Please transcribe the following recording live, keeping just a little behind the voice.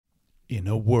In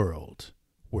a world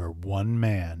where one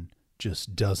man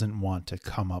just doesn't want to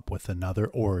come up with another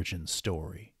origin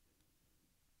story,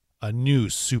 a new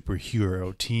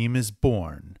superhero team is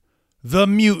born. The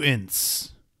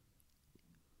Mutants.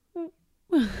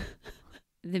 The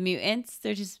Mutants,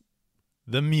 they're just...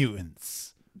 The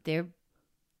Mutants. They're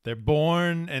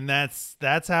born, and that's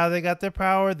how they got their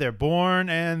power. They're born,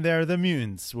 and they're the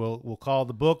Mutants. We'll call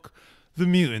the book The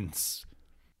Mutants.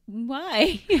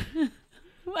 Why?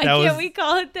 Why can't we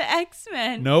call it the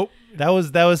X-Men? Nope. That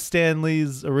was Stan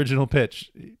Lee's original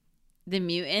pitch. The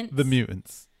Mutants? The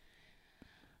Mutants.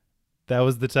 That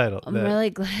was the title. I'm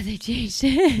really glad they changed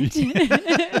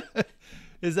it.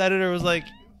 His editor was like,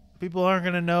 people aren't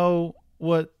going to know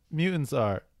what mutants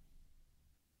are.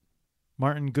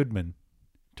 Martin Goodman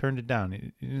turned it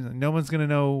down. No one's going to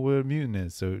know what a mutant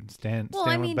is. So Stan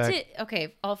went back.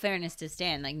 All fairness to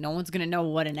Stan, like, no one's going to know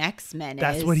what an X-Men is.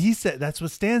 That's what he said. That's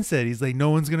what Stan said. He's like, no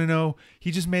one's going to know.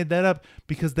 He just made that up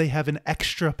because they have an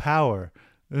extra power.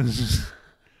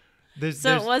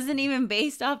 It wasn't even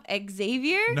based off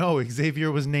Xavier? No,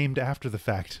 Xavier was named after the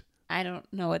fact. I don't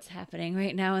know what's happening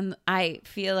right now, and I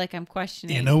feel like I'm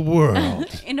questioning. In a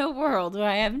world where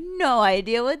I have no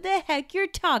idea what the heck you're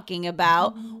talking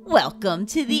about. Welcome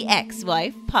to the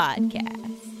Ex-Wife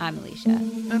Podcast. I'm Alicia.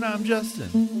 And I'm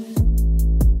Justin.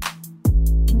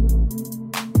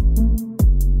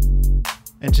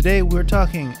 And today we're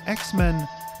talking X-Men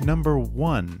number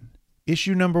 1,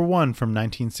 issue number 1 from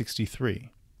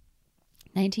 1963.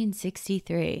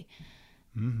 1963.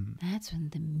 Mm-hmm. That's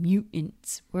when the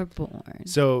mutants were born.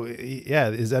 So, yeah,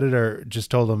 his editor just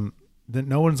told him that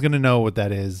no one's going to know what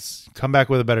that is. Come back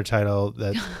with a better title.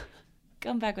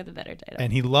 Come back with a better title.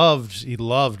 And he loved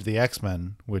the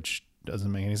X-Men, which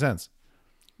doesn't make any sense.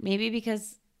 Maybe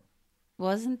because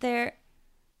wasn't there...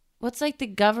 What's like the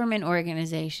government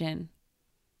organization?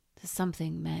 The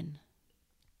something men.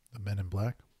 The Men in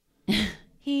Black?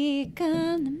 Here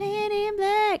come the Men in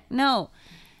Black. No,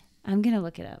 I'm going to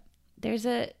look it up. There's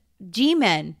a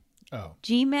G-Men. Oh.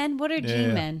 G-Men? What are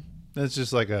G-Men? That's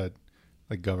just like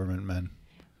government men.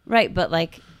 Right, but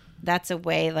like that's a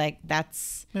way, like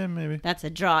that's... Yeah, maybe. That's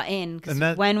a draw in.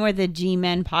 Because when were the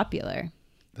G-Men popular?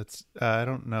 That's I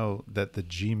don't know that the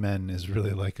G-Men is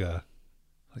really like a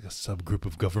subgroup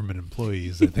of government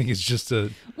employees. I think it's just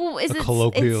a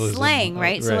colloquialism. It's slang,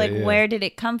 right? So like where did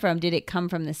it come from? Did it come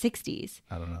from the 60s?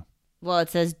 I don't know. Well,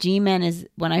 it says G-Men is,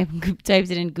 when I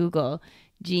typed it in Google,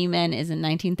 G-Men is a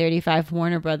 1935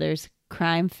 Warner Brothers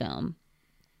crime film.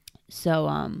 So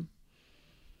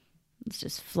it's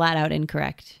just flat out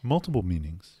incorrect. Multiple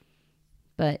meanings.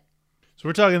 But so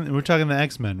we're talking the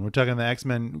X-Men. We're talking the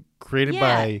X-Men created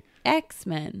by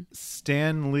X-Men.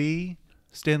 Stan Lee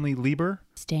Lieber.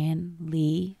 Stan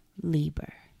Lee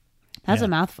Lieber. That's a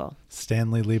mouthful.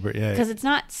 Stanley Lieber, yeah. Because it's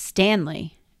not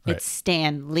Stanley. Right. It's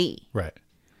Stan Lee. Right.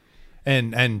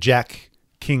 And Jack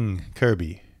King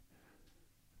Kirby,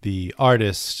 the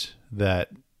artist that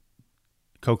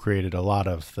co-created a lot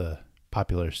of the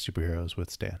popular superheroes with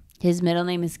Stan. His middle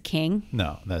name is King?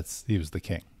 No, he was the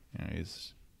king.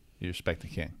 You respect the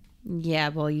king. Yeah,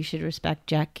 well, you should respect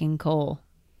Jack King Cole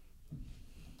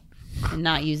and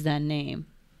not use that name.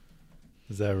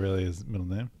 Is that really his middle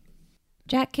name?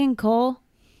 Jack King Cole?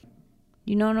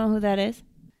 You don't know who that is?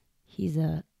 He's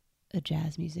a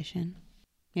jazz musician.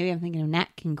 Maybe I'm thinking of Nat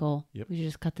King Cole. Yep. We should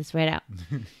just cut this right out.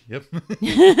 Yep.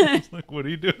 Like, what are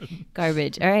you doing?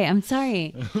 Garbage. All right, I'm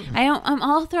sorry. I'm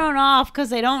all thrown off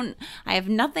because I have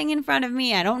nothing in front of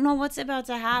me. I don't know what's about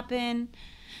to happen.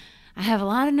 I have a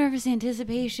lot of nervous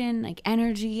anticipation, like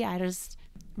energy.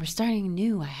 We're starting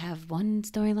new. I have one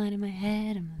storyline in my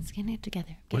head. I'm just getting it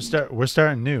together. We're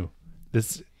starting new.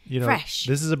 This, fresh.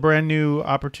 This is a brand new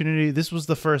opportunity. This was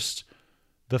the first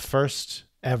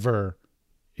ever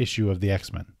issue of the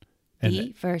X-Men.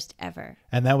 The first ever.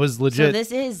 And that was legit. So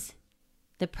this is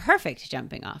the perfect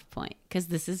jumping off point because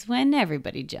this is when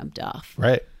everybody jumped off.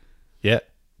 Right. Yeah.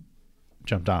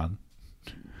 Jumped on.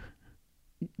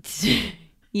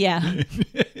 Yeah.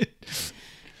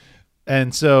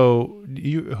 And so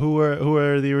who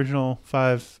are the original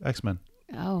 5 X-Men?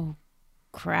 Oh,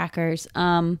 crackers.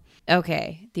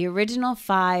 Okay. The original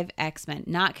 5 X-Men,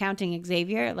 not counting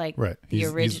Xavier, like right. the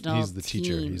original he's the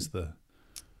teacher. team. He's the...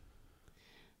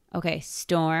 Okay,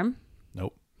 Storm.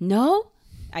 Nope. No?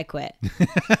 I quit.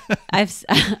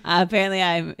 Apparently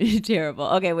I'm terrible.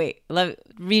 Okay, wait.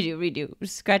 Redo.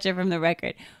 Scratch it from the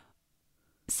record.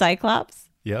 Cyclops?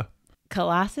 Yeah.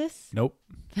 Colossus? Nope.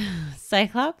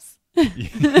 Cyclops?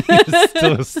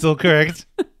 Still correct.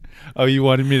 Oh, you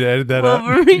wanted me to edit that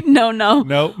Wolverine? out? No.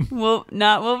 Nope.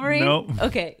 Not Wolverine? Nope.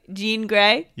 Okay, Jean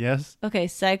Grey? Yes. Okay,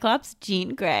 Cyclops,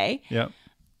 Jean Grey. Yep.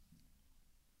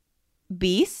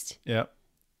 Beast. Yep.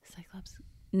 Cyclops.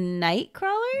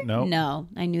 Nightcrawler? Nope. No,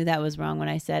 I knew that was wrong when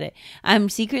I said it. I'm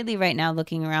secretly right now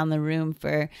looking around the room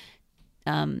for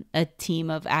a team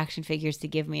of action figures to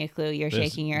give me a clue. You're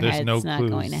shaking your head. No it's not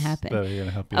clues going to happen. that are going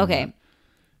to help you. Okay.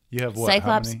 You have what?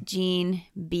 Cyclops, Jean,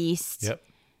 Beast. Yep.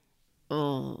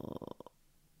 Oh.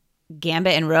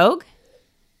 Gambit and Rogue?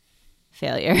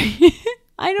 Failure.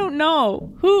 I don't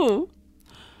know. Who?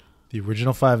 The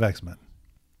original 5 X-Men.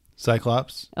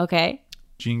 Cyclops. Okay.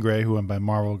 Jean Grey, who went by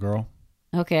Marvel Girl.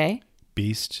 Okay.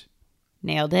 Beast.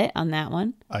 Nailed it on that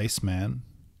one. Iceman.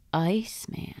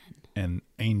 And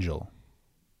Angel.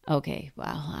 Okay.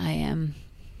 Wow. I am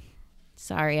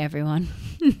sorry, everyone.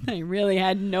 I really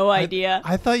had no idea.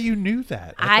 I thought you knew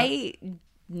that.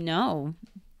 No.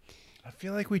 I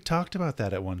feel like we talked about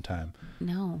that at one time.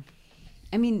 No.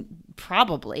 I mean,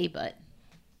 probably, but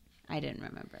I didn't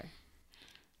remember.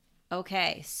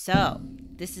 Okay, so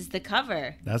this is the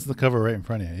cover. That's the cover right in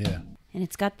front of you, yeah. And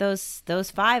it's got those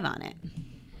 5 on it.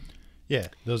 Yeah,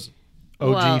 those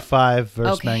OG 5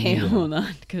 versus Magneto. Okay, hold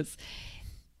on, because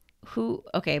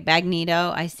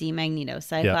Magneto, I see Magneto.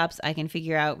 Cyclops, I can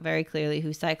figure out very clearly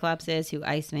who Cyclops is, who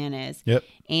Iceman is. Yep.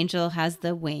 Angel has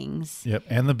the wings. Yep,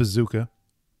 and the bazooka.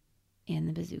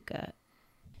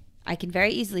 I can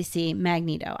very easily see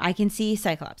Magneto. I can see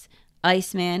Cyclops.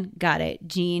 Iceman, got it.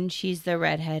 Jean, she's the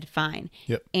redhead, fine.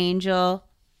 Yep. Angel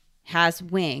has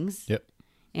wings. Yep.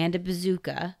 And a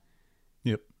bazooka.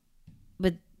 Yep.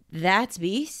 But that's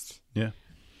Beast? Yeah.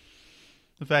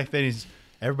 The fact that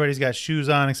everybody's got shoes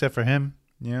on except for him,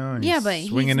 and he's but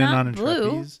swinging he's in not on a blue.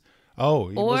 trapeze.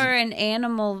 Oh, Or an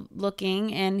animal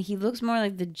looking, and he looks more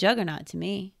like the Juggernaut to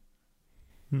me.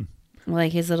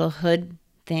 Like his little hood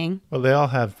thing. Well, they all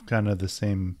have kind of the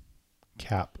same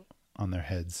cap on their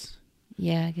heads.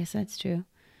 Yeah, I guess that's true.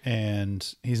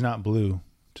 And he's not blue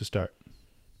to start.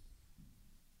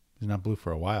 He's not blue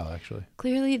for a while, actually.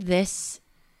 Clearly, this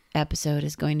episode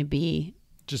is going to be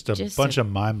just a bunch of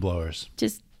mind blowers.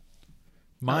 Just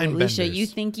mind benders. Alicia, you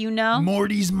think you know?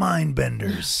 Morty's mind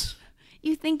benders.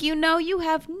 You think you know? You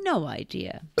have no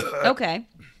idea. Okay.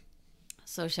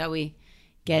 So shall we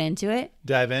get into it?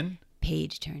 Dive in.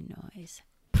 Page turn noise.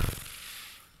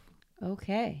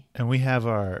 Okay. And we have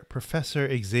our Professor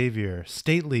Xavier,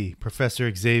 stately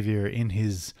Professor Xavier in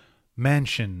his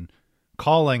mansion,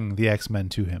 calling the X-Men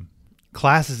to him.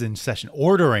 Classes in session,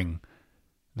 ordering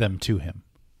them to him.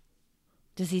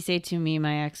 Does he say to me,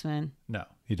 my X-Men? No,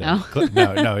 he doesn't.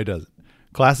 No, he doesn't.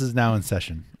 Class is now in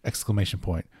session! !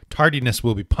 Tardiness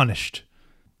will be punished.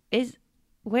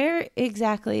 Where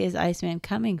exactly is Iceman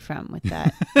coming from with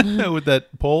that? With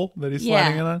that pole that he's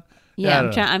sliding it on?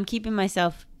 Yeah, I'm keeping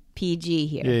myself PG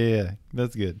here. Yeah.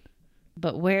 That's good.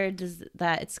 But where does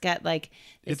that? It's got like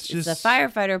it's just a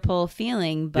firefighter pole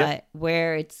feeling, but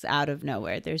where it's out of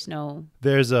nowhere.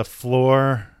 There's a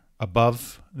floor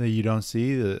above that you don't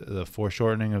see, the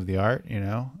foreshortening of the art,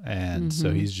 and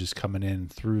so he's just coming in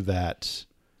through that.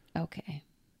 Okay.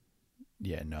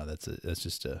 Yeah, no, that's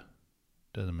just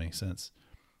doesn't make sense.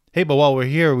 Hey, but while we're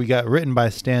here, we got written by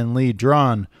Stan Lee,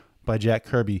 drawn by Jack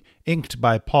Kirby, inked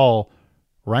by Paul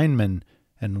Reinman,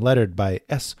 and lettered by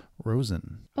S.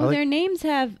 Rosen. Their names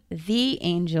have the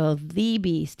Angel, the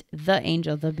Beast, the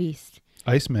Angel, the Beast.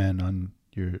 Iceman on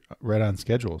your right on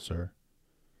schedule, sir.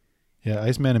 Yeah,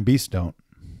 Iceman and Beast don't.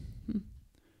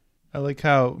 I like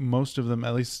how most of them,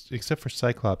 at least except for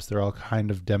Cyclops, they're all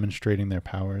kind of demonstrating their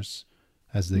powers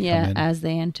as they come in. Yeah, as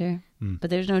they enter. But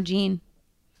there's no Jean.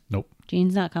 Nope.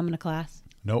 Jean's not coming to class.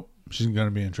 Nope. She's going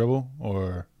to be in trouble,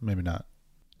 or maybe not.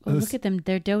 Oh, look at them.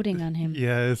 They're doting on him.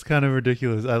 Yeah, it's kind of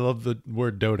ridiculous. I love the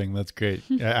word doting. That's great.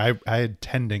 I had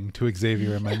tending to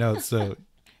Xavier in my notes, so.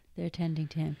 They're tending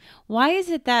to him. Why is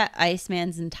it that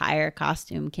Iceman's entire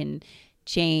costume can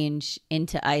change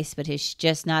into ice, but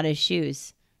just not his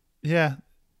shoes? Yeah.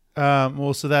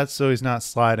 So he's not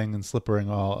sliding and slippering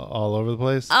all over the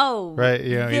place. Oh, right.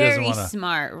 Very he doesn't wanna,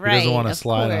 smart. Right. He doesn't want to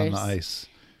slide on the ice.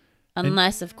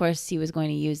 Unless, of course, he was going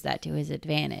to use that to his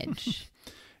advantage.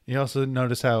 You also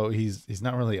notice how he's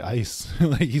not really ice.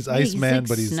 Like he's Iceman, like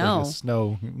but he's snow. like a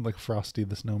snow, like Frosty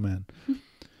the Snowman.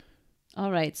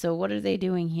 All right. So what are they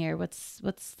doing here? What's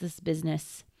this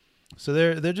business? So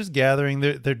they're just gathering.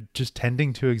 They're just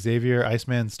tending to Xavier.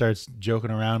 Iceman starts joking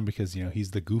around because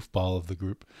he's the goofball of the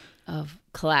group. Of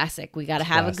classic, we got to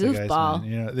have a goofball.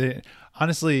 Iceman.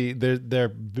 Honestly,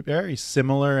 they're very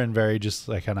similar and very just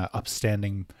like kind of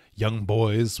upstanding young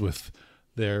boys with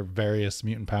their various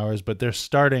mutant powers, but they're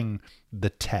starting the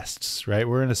tests. Right,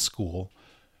 we're in a school,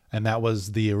 and that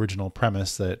was the original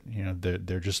premise that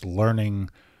they're just learning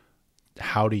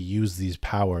how to use these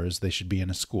powers. They should be in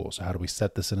a school. So how do we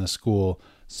set this in a school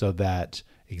so that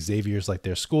Xavier's like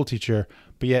their school teacher,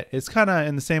 but yet it's kind of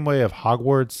in the same way of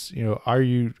Hogwarts. Are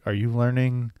you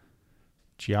learning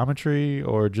geometry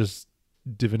or just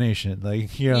divination?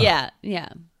 Yeah.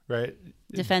 Right.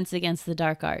 Defense against the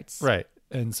dark arts. Right.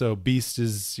 And so Beast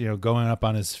is, going up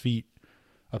on his feet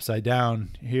upside down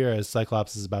here as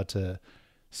Cyclops is about to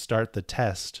start the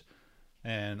test.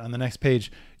 And on the next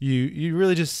page, you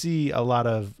really just see a lot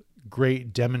of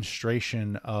great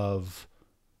demonstration of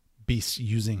Beast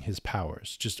using his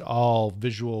powers, just all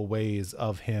visual ways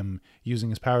of him using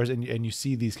his powers. And you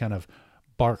see these kind of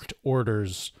barked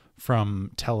orders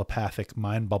from telepathic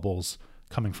mind bubbles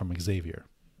coming from Xavier.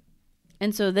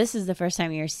 And so this is the first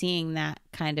time you're seeing that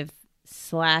kind of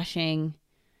slashing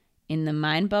in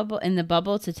the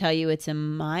bubble to tell you it's a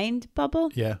mind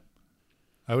bubble. Yeah.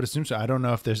 I would assume so. I don't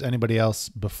know if there's anybody else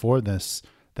before this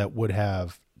that would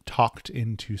have talked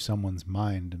into someone's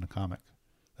mind in a comic.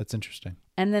 That's interesting.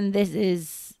 And then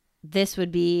this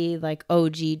would be like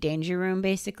OG Danger Room,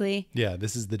 basically. Yeah,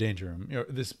 this is the Danger Room.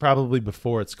 This is probably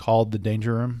before it's called the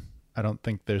Danger Room. I don't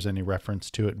think there's any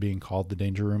reference to it being called the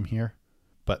Danger Room here.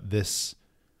 But this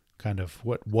kind of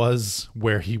what was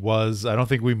where he was. I don't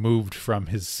think we moved from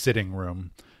his sitting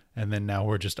room, and then now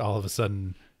we're just all of a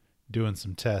sudden doing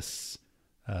some tests.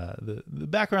 The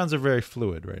backgrounds are very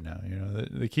fluid right now.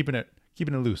 They're keeping it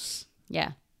loose.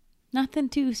 Yeah, nothing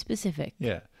too specific.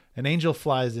 Yeah, an angel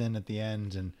flies in at the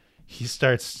end, and he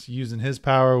starts using his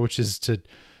power, which is to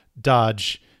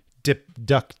dodge, dip,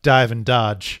 duck, dive, and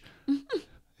dodge.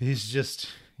 He's just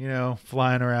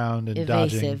flying around and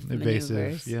dodging, evasive.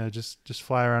 Maneuvers. Yeah, just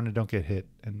fly around and don't get hit,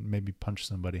 and maybe punch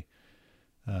somebody.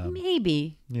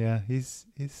 Maybe. Yeah, he's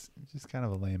just kind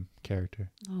of a lame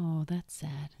character. Oh, that's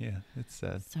sad. Yeah, it's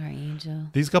sad. Sorry, Angel.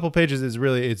 These couple pages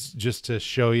it's just to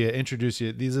show you, introduce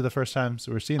you. These are the first times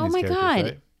we're seeing these characters. Oh my God.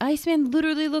 Right? Iceman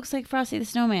literally looks like Frosty the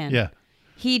Snowman. Yeah.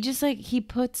 He just he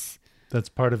puts. That's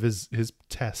part of his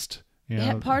test.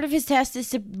 Yeah, part of his test is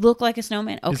to look like a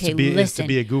snowman. Okay, listen. Is to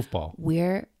be a goofball.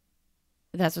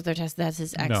 That's what their test. That's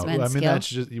his X-Men skill. That's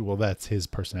just that's his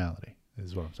personality.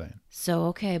 Is what I'm saying. So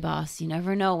okay, boss. You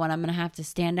never know when I'm gonna have to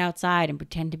stand outside and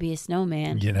pretend to be a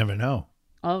snowman. You never know.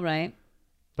 All right.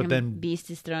 But then Beast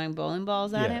is throwing bowling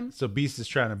balls at him. So Beast is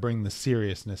trying to bring the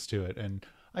seriousness to it, and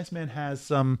Iceman has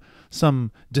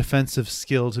some defensive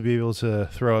skill to be able to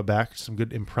throw it back. Some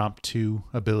good impromptu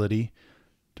ability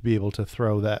to be able to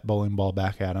throw that bowling ball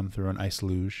back at him through an ice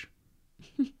luge.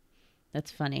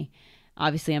 That's funny.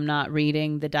 Obviously, I'm not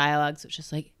reading the dialogue, so it's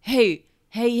just like, hey,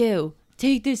 you,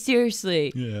 take this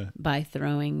seriously. Yeah. By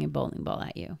throwing a bowling ball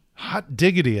at you. Hot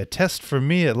diggity, a test for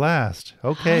me at last.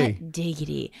 Okay. Hot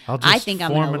diggity. I think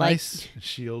I'm gonna like ice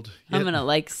shield. I'm gonna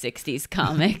like 60s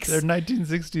comics. They're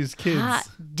 1960s kids. Hot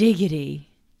diggity.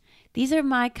 These are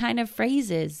my kind of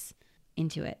phrases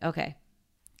into it. Okay.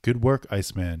 Good work,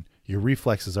 Iceman. Your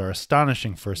reflexes are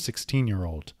astonishing for a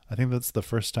 16-year-old. I think that's the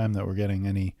first time that we're getting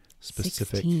any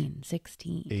specific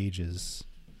 16 ages.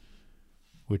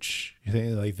 Which you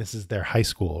think this is their high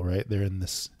school, right? They're in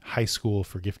this high school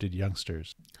for gifted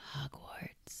youngsters.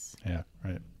 Hogwarts. Yeah,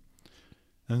 right.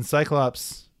 And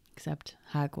Cyclops. Except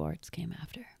Hogwarts came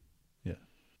after. Yeah.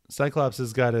 Cyclops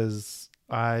has got his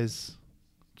eyes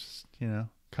just,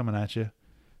 coming at you.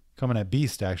 Coming at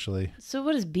Beast, actually. So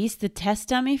what is Beast, the test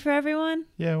dummy for everyone?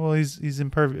 Yeah, well, he's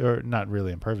impervious, or not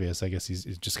really impervious. I guess he's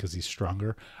just because he's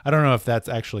stronger. I don't know if that's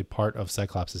actually part of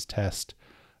Cyclops' test.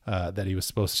 That he was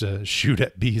supposed to shoot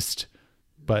at Beast,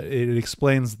 but it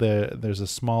explains there's a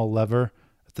small lever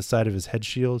at the side of his head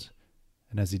shield,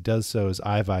 and as he does so, his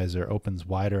eye visor opens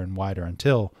wider and wider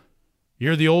until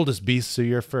you're the oldest, Beast, so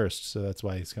you're first. So that's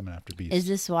why he's coming after Beast. Is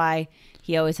this why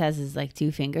he always has his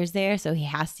two fingers there? So he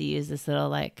has to use this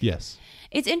little Yes.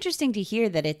 It's interesting to hear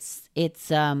that it's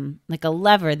like a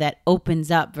lever that opens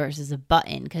up versus a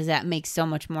button, because that makes so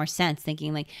much more sense.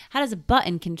 Thinking how does a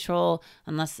button control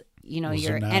unless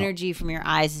your energy from your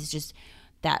eyes is just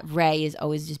that ray is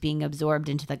always just being absorbed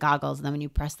into the goggles, and then when you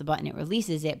press the button it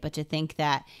releases it. But to think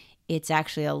that it's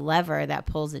actually a lever that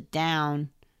pulls it down,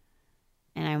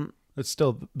 and it's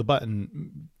still the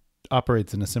button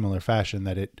operates in a similar fashion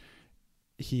that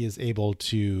he is able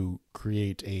to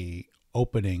create a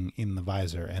opening in the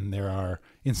visor, and there are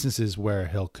instances where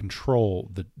he'll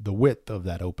control the width of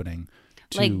that opening.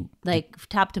 Like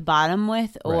top to bottom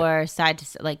width, or right. side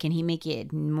to can he make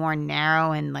it more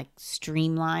narrow and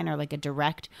streamline, or a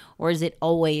direct, or is it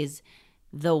always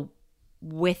the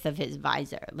width of his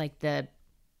visor,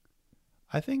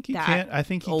 I think he can. I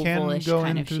think he can go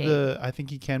into the. I think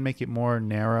he can make it more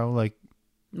narrow,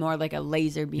 more like a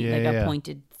laser beam, a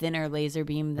pointed, thinner laser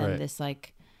beam than this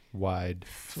wide,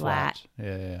 flat.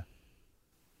 Yeah.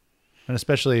 And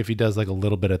especially if he does a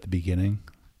little bit at the beginning,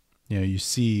 you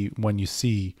see when you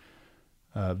see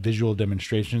visual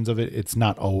demonstrations of it, it's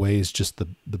not always just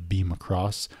the beam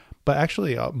across, but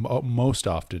actually most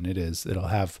often it'll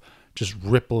have just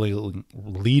rippling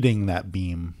leading that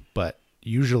beam, but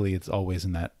usually it's always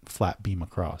in that flat beam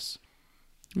across.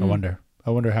 I wonder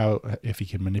how, if he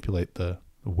can manipulate the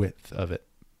width of it.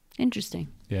 Interesting.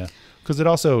 Yeah. Because it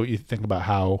also, you think about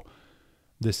how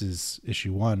this is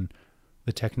issue 1,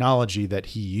 the technology that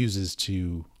he uses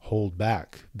to hold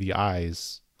back the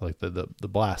eyes, like the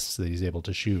blasts that he's able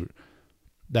to shoot,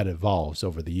 that evolves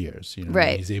over the years.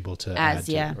 Right. He's able to add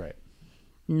to it. Right.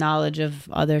 Knowledge of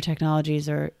other technologies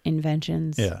or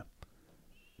inventions. Yeah.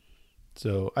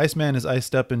 So Iceman is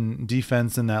iced up in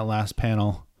defense in that last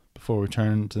panel before we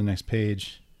turn to the next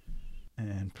page.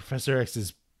 And Professor X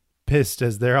is pissed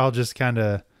as they're all just kind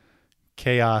of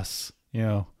chaos,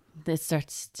 It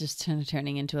starts just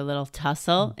turning into a little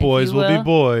tussle. Boys will be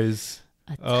boys.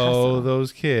 A tussle. Oh,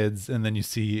 those kids. And then you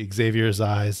see Xavier's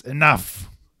eyes. Enough.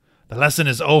 The lesson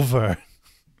is over.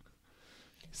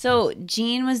 So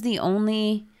Jean was the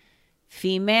only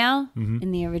female Mm-hmm.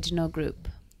 in the original group.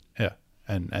 Yeah.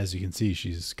 And as you can see,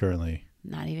 she's currently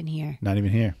Not even here. not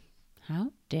even here.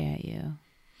 How dare you?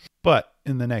 But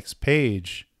in the next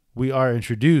page, we are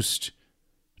introduced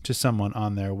to someone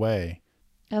on their way.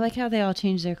 I like how they all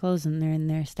change their clothes and they're in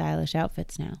their stylish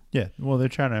outfits now. Yeah. Well, they're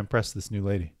trying to impress this new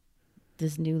lady.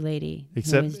 This new lady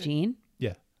Except- who is Jean.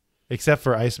 Yeah. Except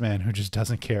for Iceman, who just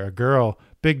doesn't care. A girl,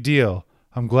 big deal.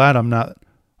 I'm glad I'm not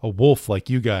a wolf like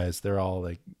you guys. They're all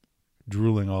like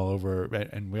drooling all over.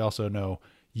 And we also know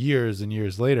years and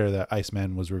years later that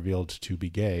Iceman was revealed to be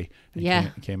gay. And Yeah.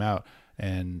 came out.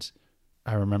 And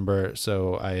I remember,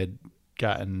 so I had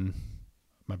gotten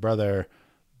my brother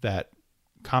that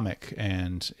comic,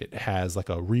 and it has like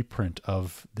a reprint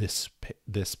of this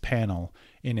panel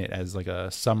in it as like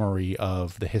a summary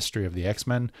of the history of the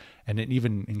X-Men, and it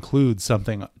even includes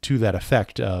something to that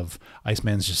effect of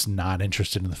Iceman's just not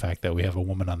interested in the fact that we have a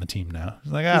woman on the team now.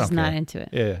 He's like, I He's don't not care. into it.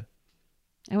 Yeah.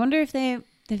 I wonder if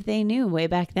they knew way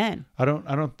back then. I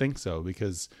don't think so,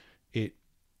 because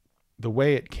the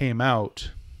way it came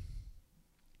out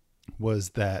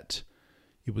was that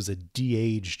it was a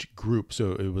de-aged group,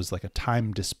 so it was like a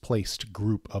time-displaced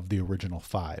group of the original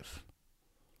 5.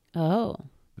 Oh.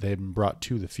 They had been brought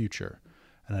to the future.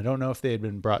 And I don't know if they had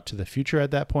been brought to the future at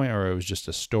that point or it was just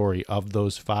a story of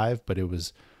those 5, but it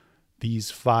was these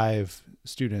 5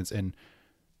 students. And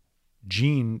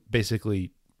Jean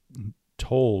basically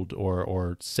told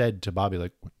or said to Bobby,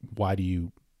 like, why do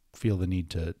you feel the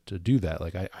need to do that?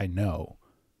 Like, I know.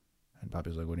 And Bobby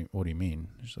was like, what do you mean?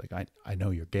 She's like, I know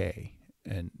you're gay.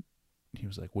 And he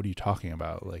was like, what are you talking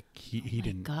about? Like, he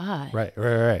didn't. God. Right.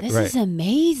 This is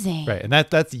amazing. Right. And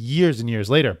that's years and years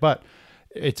later. But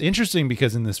it's interesting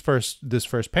because in this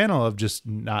first panel of just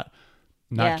not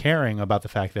caring about the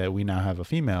fact that we now have a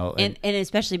female. And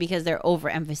especially because they're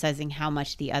overemphasizing how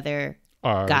much the other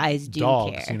our guys do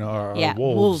dogs, care. Our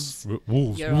wolves.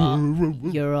 Wolves. You're all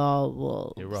wolves. You're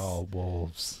all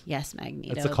wolves. Yes,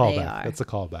 Magneto. That's a callback. They are. That's a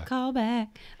callback. Callback.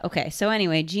 Okay, so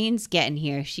anyway, Jean's getting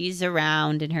here. She's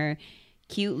around in her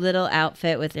cute little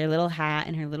outfit with her little hat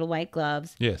and her little white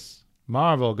gloves. Yes.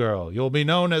 Marvel Girl. You'll be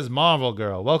known as Marvel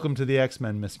Girl. Welcome to the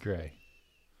X-Men, Miss Gray.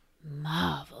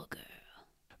 Marvel Girl.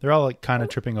 They're all like kind of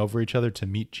tripping over each other to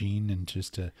meet Jean and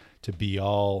just to be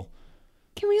all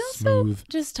Can we also smooth.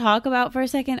 just talk about for a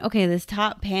second? Okay, this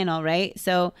top panel, right?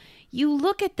 So you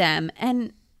look at them,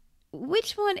 and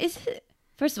which one is it?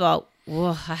 First of all,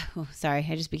 sorry,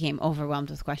 I just became overwhelmed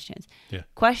with questions. Yeah.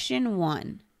 Question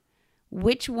 1.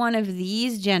 Which one of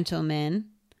these gentlemen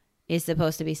is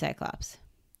supposed to be Cyclops?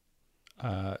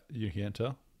 You can't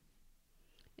tell?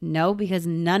 No, because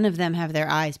none of them have their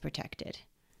eyes protected.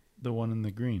 The one in the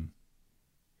green.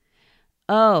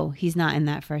 Oh, he's not in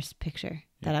that first picture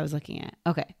that I was looking at.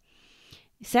 Okay.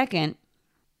 Second,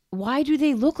 why do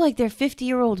they look like they're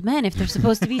 50-year-old men if they're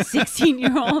supposed to be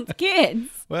 16-year-old kids?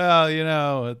 Well,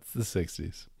 it's the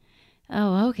 60s.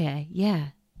 Oh, okay. Yeah.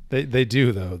 They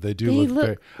do, though. They do They look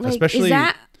very... like, especially, is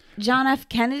that John F.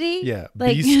 Kennedy? Yeah.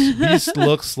 Like, Beast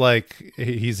looks like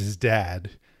he's his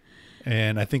dad.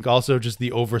 And I think also just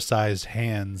the oversized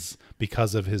hands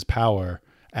because of his power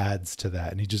adds to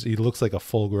that. And he looks like a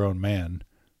full-grown man.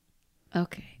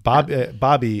 Okay.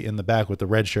 Bobby in the back with the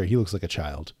red shirt, he looks like a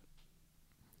child.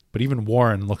 But even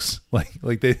Warren looks like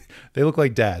they look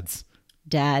like dads.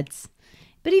 Dads.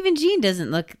 But even Jean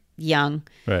doesn't look young.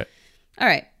 Right. All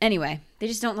right. Anyway, they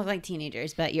just don't look like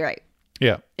teenagers, but you're right.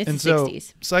 Yeah. It's and the so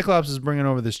 60s. Cyclops is bringing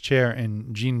over this chair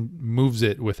and Jean moves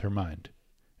it with her mind.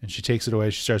 And she takes it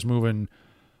away. She starts moving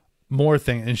more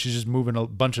things, and she's just moving a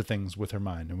bunch of things with her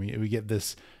mind. And we get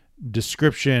this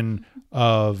description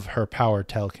of her power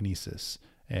telekinesis.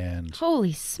 And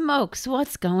holy smokes,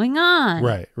 what's going on?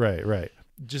 Right.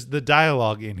 Just the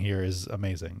dialogue in here is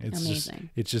amazing.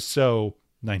 It's just so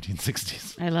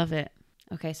 1960s. I love it.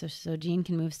 Okay, so Jean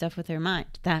can move stuff with her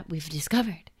mind that we've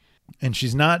discovered. And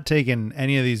she's not taking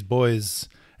any of these boys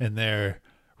and their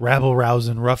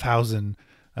rabble-rousing, roughhousing.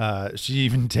 She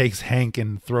even takes Hank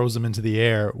and throws him into the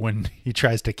air when he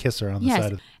tries to kiss her on the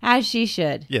side of as she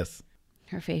should. Yes.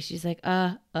 Her face, she's like,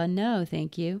 no,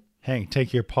 thank you. Hank,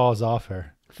 take your paws off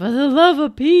her. For the love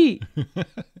of Pete.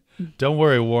 Don't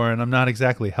worry, Warren. I'm not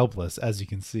exactly helpless, as you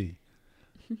can see.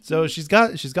 So she's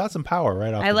got some power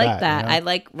right off the bat. I like that. You know? I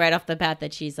like right off the bat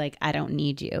that she's like, I don't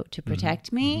need you to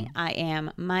protect me. I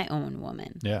am my own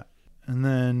woman. Yeah. And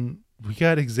then we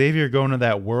got Xavier going to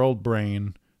that world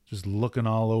brain, just looking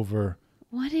all over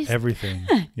what is everything.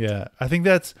 That? Yeah. I think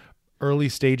that's early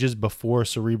stages before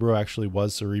Cerebro actually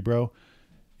was Cerebro.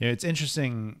 You know, it's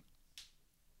interesting.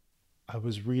 I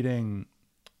was reading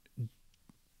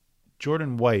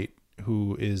Jordan White,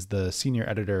 who is the senior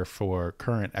editor for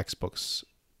current X books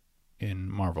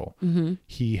in Marvel. Mm-hmm.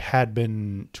 He had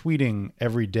been tweeting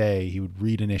every day. He would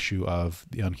read an issue of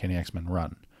the Uncanny X-Men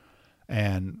run.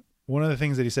 And one of the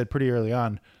things that he said pretty early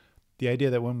on, the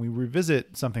idea that when we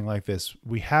revisit something like this,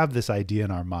 we have this idea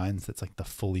in our minds that's like the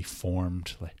fully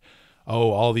formed, like,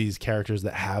 oh, all these characters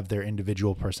that have their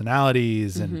individual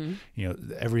personalities and, you know,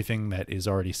 everything that is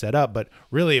already set up. But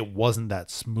really, it wasn't that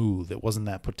smooth. It wasn't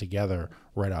that put together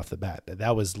right off the bat.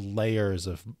 That was layers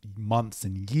of months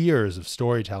and years of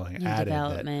storytelling and added.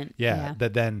 Development.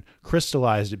 That then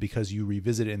crystallized it because you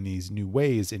revisit it in these new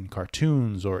ways in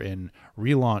cartoons or in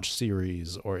relaunch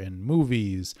series or in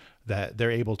movies, that they're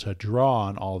able to draw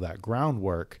on all that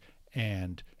groundwork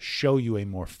and show you a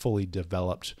more fully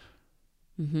developed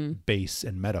base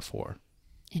and metaphor.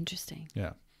 Interesting.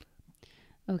 Yeah.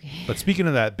 Okay. But speaking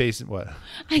of that base, what?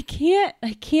 I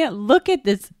can't look at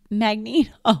this Magneto.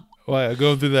 What,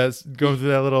 going through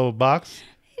that little box?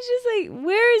 He's just like,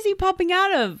 where is he popping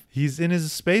out of? He's in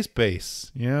his space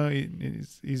base. You know,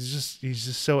 he's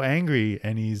just so angry,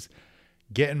 and he's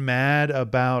getting mad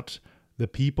about the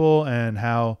people and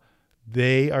how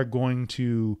he's going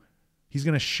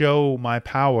to show my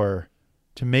power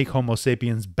to make Homo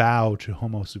sapiens bow to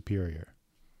Homo superior.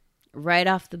 Right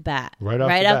off the bat. Right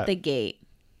out the gate.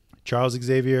 Charles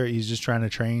Xavier, he's just trying to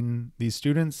train these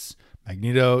students.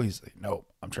 Magneto, he's like, nope,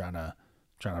 I'm trying to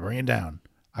bring it down.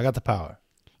 I got the power.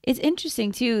 It's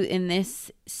interesting too, in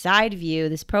this side view,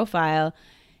 this profile,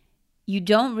 you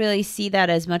don't really see that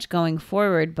as much going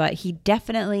forward, but he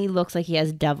definitely looks like he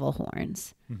has devil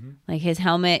horns. Like his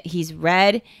helmet, he's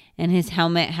red, and his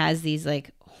helmet has these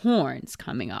like horns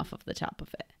coming off of the top of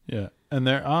it. Yeah. And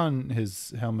they're on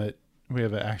his helmet. We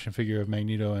have an action figure of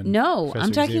Magneto and No, Professor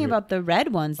I'm talking Xavier. about the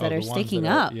red ones that are sticking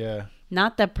up. Yeah.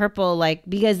 Not the purple, like,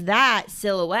 because that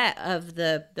silhouette of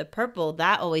the purple,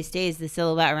 that always stays the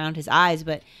silhouette around his eyes.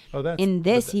 But in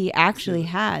this, he actually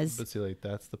has. But see, like,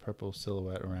 that's the purple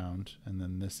silhouette around, and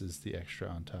then this is the extra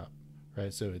on top,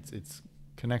 right? So it's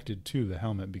connected to the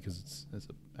helmet because it's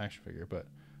an action figure. But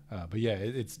yeah,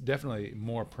 it's definitely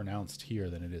more pronounced here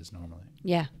than it is normally.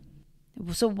 Yeah.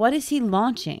 So what is he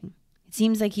launching? It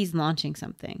seems like he's launching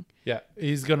something. Yeah,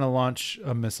 he's going to launch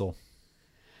a missile.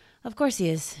 Of course he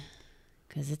is,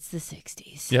 because it's the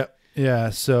 60s. Yep. Yeah,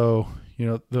 so, you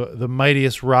know, the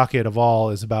mightiest rocket of all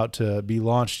is about to be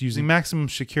launched using maximum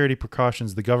security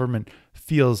precautions. The government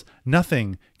feels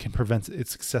nothing can prevent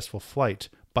its successful flight,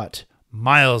 but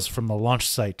miles from the launch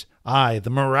site, I, the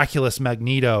miraculous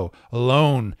Magneto,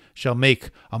 alone shall make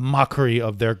a mockery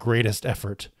of their greatest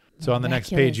effort. So on the next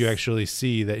page, you actually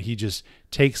see that he just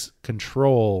takes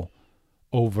control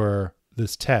over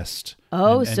this test.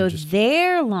 Oh, so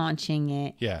they're launching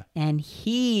it. Yeah. And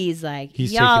he's like,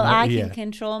 y'all, I can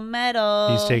control metal.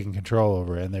 He's taking control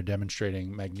over it, and they're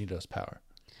demonstrating Magneto's power.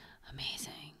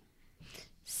 Amazing.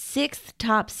 6th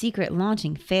top secret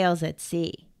launching fails at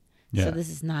sea. Yeah. So this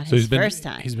is not his first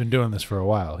time. He's been doing this for a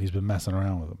while. He's been messing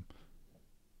around with them.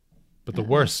 But the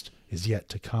worst is yet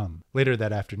to come. Later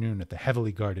that afternoon at the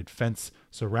heavily guarded fence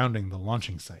surrounding the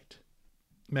launching site.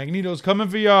 Magneto's coming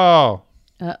for y'all.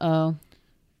 Uh-oh.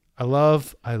 I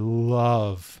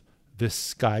love this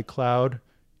sky cloud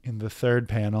in the 3rd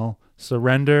panel.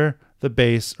 Surrender the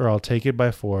base or I'll take it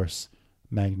by force.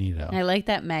 Magneto. I like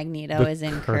that Magneto is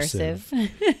in cursive.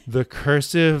 The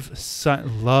cursive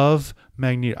love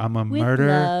Magneto. I'm going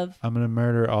to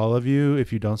murder all of you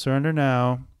if you don't surrender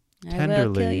now. Tenderly. I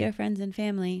will kill your friends and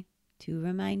family to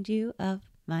remind you of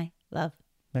my love.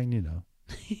 Magneto.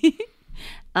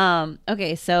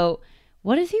 Okay, so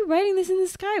what is he writing this in the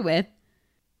sky with?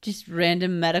 Just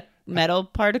random metal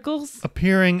particles?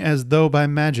 Appearing as though by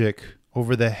magic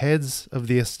over the heads of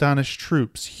the astonished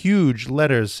troops, huge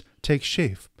letters take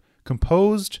shape,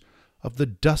 composed of the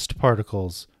dust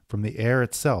particles from the air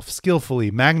itself,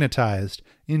 skillfully magnetized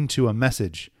into a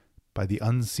message by the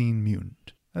unseen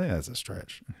mutant. I think that's a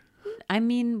stretch. I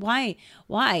mean, why?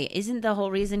 Why? Isn't the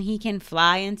whole reason he can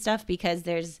fly and stuff because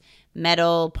there's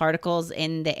metal particles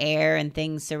in the air and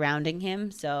things surrounding him?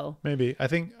 So Maybe. I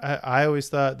think I always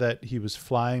thought that he was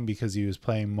flying because he was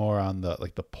playing more on the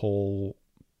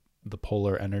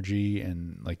polar energy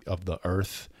and like of the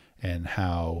earth, and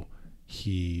how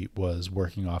he was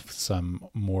working off some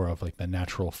more of like the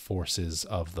natural forces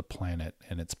of the planet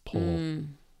and its pull.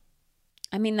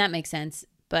 I mean, that makes sense.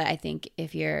 But I think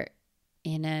if you're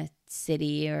in a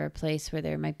city or a place where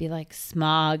there might be like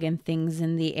smog and things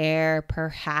in the air,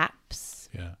 perhaps.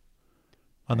 Yeah.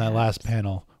 On that last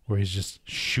panel where he's just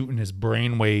shooting his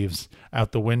brain waves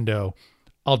out the window,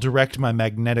 I'll direct my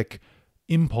magnetic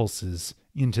impulses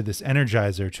into this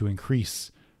energizer to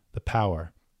increase the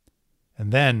power.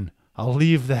 And then I'll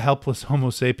leave the helpless Homo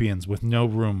sapiens with no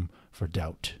room for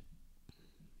doubt.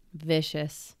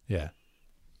 Vicious. Yeah.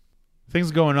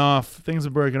 Things going off, things are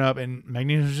breaking up, and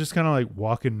Magneto's just kind of like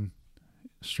walking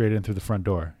straight in through the front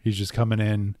door. He's just coming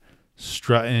in,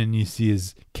 strutting. You see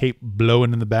his cape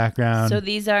blowing in the background. So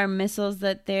these are missiles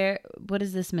that they're... What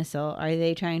is this missile? Are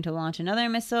they trying to launch another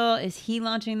missile? Is he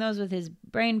launching those with his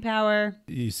brain power?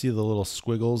 You see the little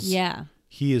squiggles? Yeah.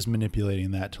 He is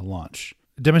manipulating that to launch.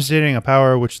 Demonstrating a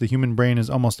power which the human brain is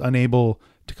almost unable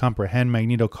to comprehend,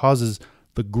 Magneto causes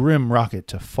the grim rocket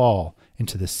to fall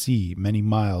into the sea many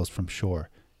miles from shore,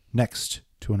 next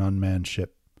to an unmanned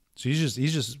ship. So he's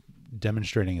just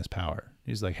demonstrating his power.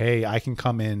 He's like, hey, I can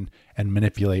come in and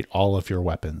manipulate all of your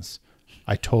weapons.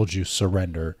 I told you,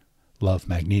 surrender. Love,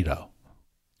 Magneto.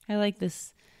 I like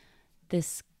this The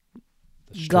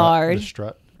strut, guard the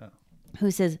strut. Oh.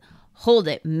 who says, "Hold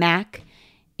it, Mac.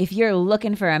 If you're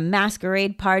looking for a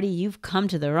masquerade party, you've come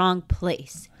to the wrong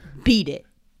place. Beat it."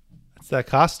 It's that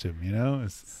costume, you know?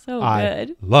 So I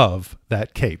good. love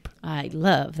that cape. I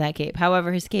love that cape.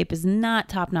 However, his cape is not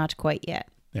top notch quite yet.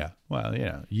 Yeah. Well,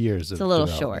 years of It's a little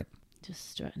development. short.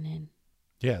 Just strutting in.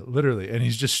 Yeah, literally. And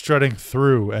he's just strutting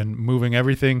through and moving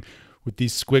everything with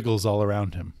these squiggles all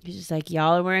around him. He's just like,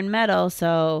 y'all are wearing metal,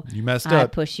 so You messed I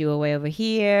up. push you away over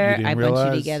here. You I didn't bunch you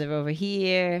realize? together over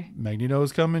here. Magneto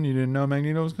was coming. You didn't know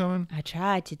Magneto was coming? I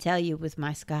tried to tell you with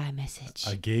my sky message.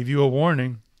 I gave you a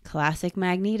warning. Classic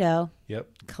Magneto. Yep.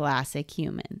 Classic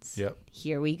humans. Yep.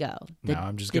 Here we go. Now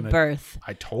I'm just the gonna- birth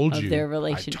I told of you. their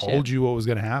relationship. I told you what was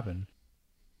going to happen.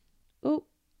 Ooh.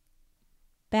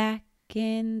 Back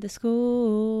in the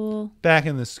school. Back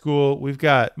in the school, we've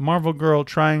got Marvel Girl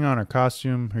trying on her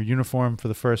costume, her uniform for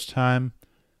the first time.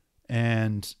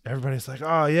 And everybody's like,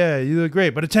 oh, yeah, you look great.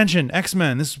 But attention,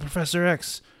 X-Men, this is Professor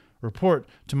X. Report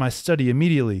to my study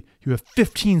immediately. You have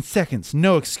 15 seconds.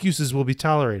 No excuses will be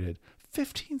tolerated.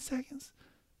 15 seconds?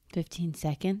 15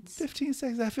 seconds. 15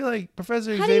 seconds. I feel like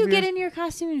Professor How do you get in your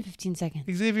costume in 15 seconds?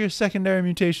 Xavier's secondary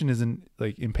mutation is in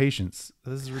like impatience.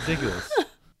 This is ridiculous.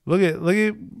 Look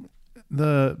at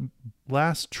the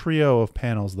last trio of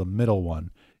panels, the middle one.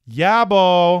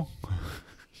 Yabo.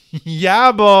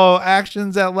 Yabo,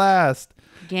 actions at last.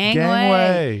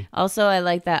 Gangway. Also, I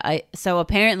like that. So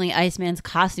apparently Iceman's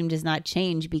costume does not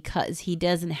change because he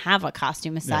doesn't have a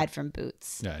costume aside from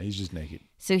boots. Yeah, he's just naked.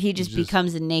 So he just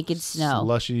becomes a naked snow.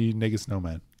 Slushy naked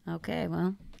snowman. Okay,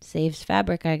 well, saves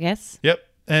fabric, I guess. Yep.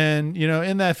 And,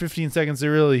 in that 15 seconds,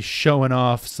 they're really showing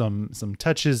off some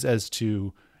touches as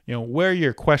to, where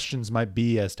your questions might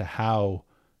be as to how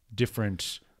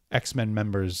different X-Men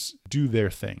members do their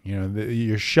thing.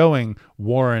 You're showing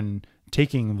Warren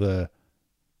taking the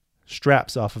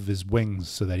straps off of his wings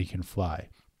so that he can fly.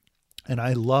 And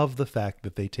I love the fact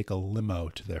that they take a limo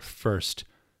to their first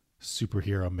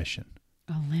superhero mission.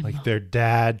 A limo. Like their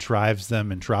dad drives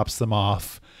them and drops them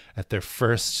off at their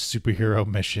first superhero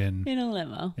mission In a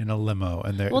limo.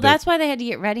 And they're That's why they had to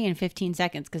get ready in 15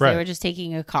 seconds because Right. they were just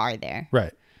taking a car there.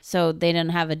 right. So they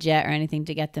didn't have a jet or anything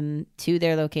to get them to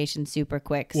their location super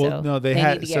quick. Well, so no, they need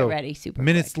had to get so ready super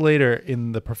minutes quick. later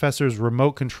in the professor's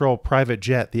remote control private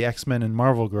jet, the X-Men and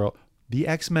Marvel Girl,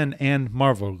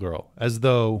 as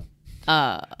though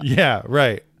yeah,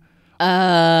 right,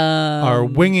 are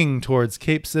winging towards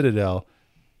Cape Citadel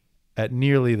at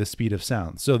nearly the speed of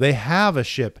sound. So they have a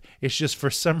ship. It's just for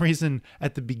some reason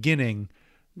at the beginning,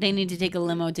 They need to take a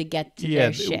limo to get to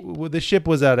their ship. the ship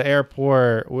was at an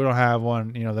airport. We don't have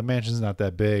one. The mansion's not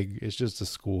that big. It's just a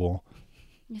school.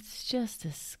 It's just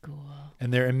a school.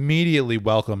 And they're immediately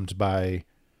welcomed by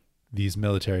these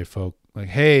military folk. Like,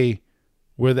 hey,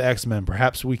 we're the X-Men.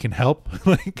 Perhaps we can help.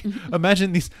 Like,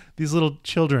 imagine these little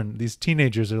children, these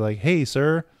teenagers are like, hey,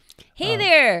 sir. Hey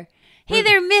there. Hey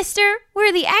there, mister.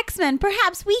 We're the X-Men.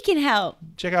 Perhaps we can help.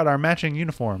 Check out our matching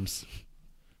uniforms.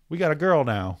 We got a girl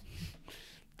now.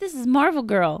 This is Marvel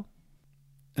Girl.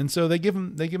 And so they give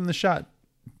him the shot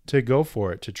to go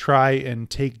for it, to try and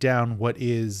take down what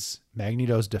is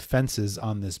Magneto's defenses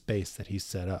on this base that he's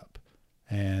set up.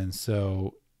 And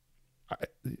so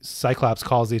Cyclops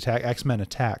calls the attack. X-Men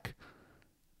attack.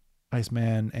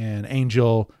 Iceman and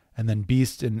Angel, and then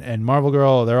Beast and Marvel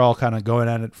Girl, they're all kind of going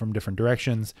at it from different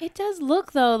directions. It does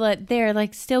look, though, that they're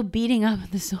like still beating up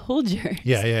the soldiers.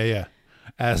 Yeah.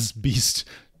 As Beast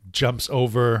jumps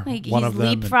over like one of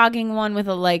them. He's leapfrogging one with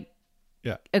a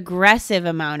aggressive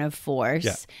amount of force.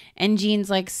 Yeah. And Jean's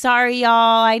like, sorry,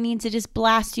 y'all. I need to just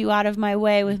blast you out of my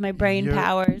way with my brain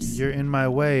powers. You're in my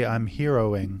way. I'm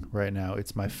heroing right now.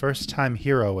 It's my first time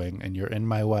heroing, and you're in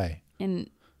my way. And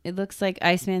it looks like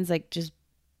Iceman's like just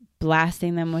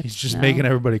blasting them with He's just making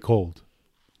everybody cold.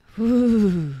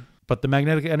 Ooh. But the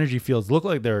magnetic energy fields look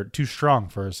like they're too strong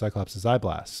for Cyclops' eye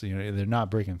blasts. You know, they're not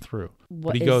breaking through.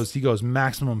 But he goes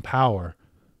maximum power,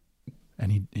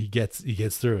 and he gets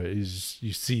through it.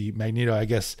 You see Magneto, I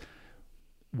guess,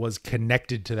 was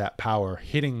connected to that power.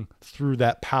 Hitting through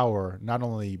that power not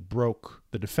only broke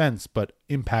the defense, but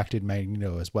impacted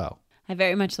Magneto as well. I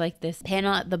very much like this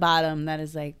panel at the bottom that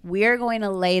is like, we're going to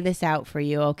lay this out for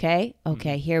you, okay?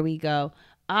 Okay, Here we go.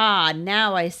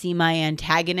 Now I see my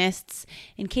antagonists.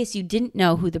 In case you didn't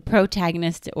know who the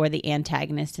protagonist or the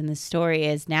antagonist in the story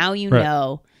is, now you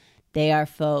know they are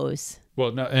foes.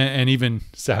 Well, no, and even,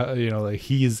 you know, like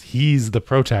he's the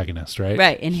protagonist, right?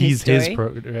 Right, in his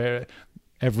story.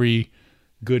 Every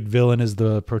good villain is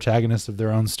the protagonist of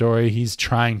their own story. He's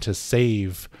trying to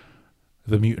save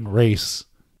the mutant race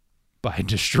by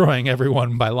destroying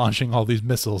everyone by launching all these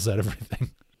missiles at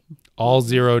everything. All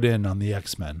zeroed in on the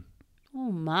X-Men.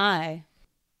 Oh, my.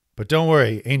 But don't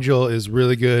worry, Angel is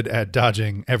really good at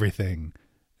dodging everything.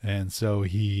 And so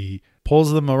he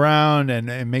pulls them around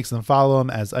and makes them follow him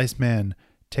as Iceman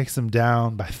takes them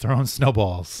down by throwing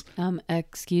snowballs.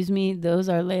 Excuse me, those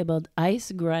are labeled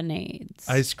ice grenades.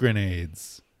 Ice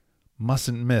grenades.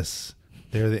 Mustn't miss.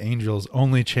 They're the Angel's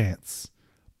only chance.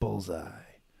 Bullseye.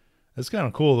 It's kind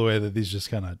of cool the way that these just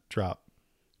kind of drop.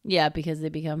 Yeah, because they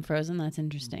become frozen. That's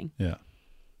interesting. Yeah.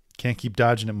 Can't keep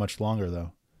dodging it much longer,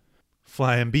 though.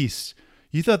 Flying Beast.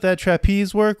 You thought that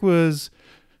trapeze work was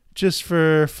just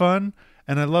for fun?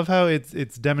 And I love how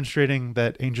it's demonstrating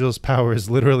that Angel's power is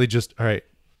literally just, all right,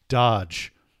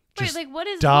 dodge. Just right, like what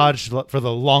is dodge for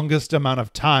the longest amount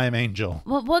of time, Angel.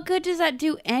 Well, what good does that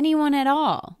do anyone at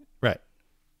all? Right.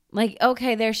 Like,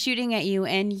 okay, they're shooting at you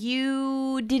and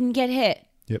you didn't get hit.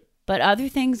 Yep. But other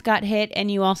things got hit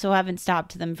and you also haven't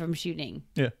stopped them from shooting.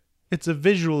 Yeah. It's a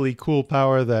visually cool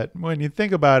power that, when you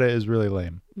think about it, is really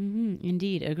lame. Mm-hmm.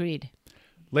 Indeed. Agreed.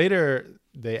 Later,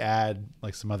 they add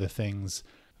like some other things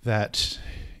that,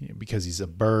 you know, because he's a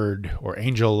bird or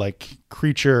angel-like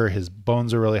creature, his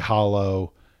bones are really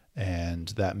hollow, and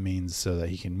that means so that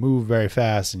he can move very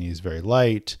fast and he's very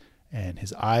light, and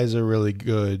his eyes are really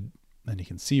good, and he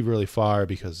can see really far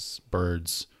because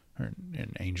birds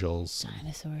and angels.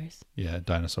 Dinosaurs. Yeah,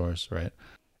 dinosaurs, right?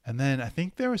 And then I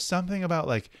think there was something about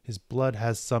like his blood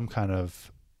has some kind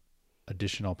of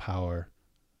additional power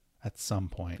at some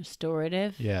point.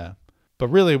 Restorative. Yeah. But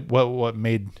really what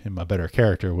made him a better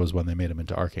character was when they made him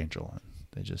into Archangel. And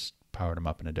they just powered him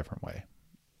up in a different way.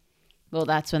 Well,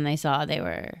 that's when they saw they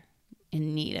were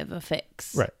in need of a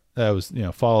fix. Right. That was,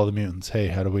 follow the mutants. Hey,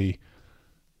 how do we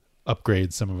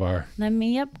upgrade some of our... Let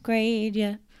me upgrade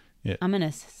you. Yeah. I'm in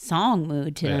a song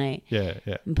mood tonight. Yeah.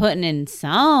 I'm putting in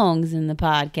songs in the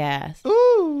podcast.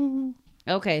 Ooh.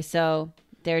 Okay, so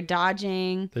they're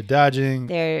dodging.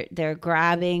 They're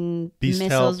grabbing Beast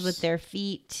missiles helps. with their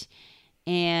feet.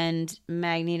 And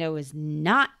Magneto is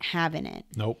not having it.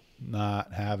 Nope,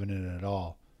 not having it at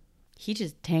all. He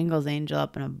just tangles Angel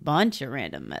up in a bunch of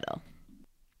random metal.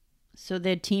 So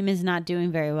their team is not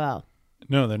doing very well.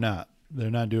 No, they're not. They're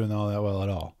not doing all that well at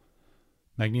all.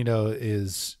 Magneto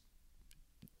is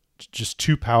just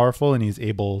too powerful, and he's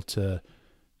able to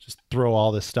just throw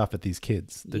all this stuff at these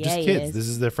kids. They're just kids. This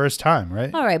is their first time,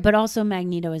 right? All right, but also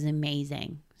Magneto is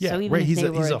amazing. Yeah, so even right. If they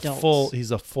were adults, He's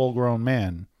a full grown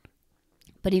man.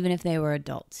 But even if they were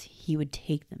adults, he would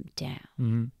take them down.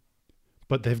 Mm-hmm.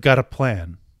 But they've got a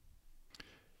plan.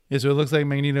 Yeah, so it looks like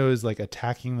Magneto is like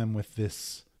attacking them with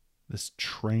this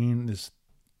train, this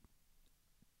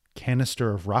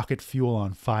canister of rocket fuel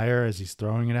on fire as he's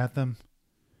throwing it at them.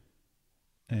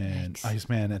 And Yikes.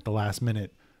 Iceman at the last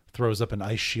minute throws up an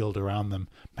ice shield around them.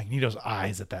 Magneto's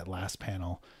eyes at that last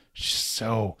panel she's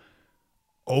so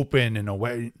open in a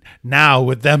way. Now,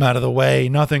 with them out of the way,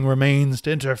 nothing remains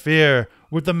to interfere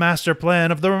with the master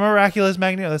plan of the miraculous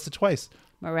Magneto. That's it twice.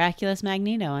 Miraculous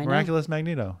Magneto, I know. Miraculous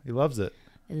Magneto. He loves it.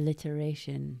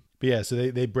 Alliteration. But yeah, so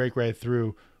they break right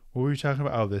through. What were you talking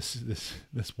about? Oh, this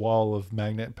wall of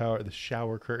magnet power, the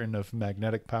shower curtain of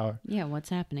magnetic power. Yeah, what's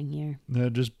happening here? They're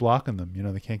just blocking them.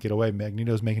 They can't get away.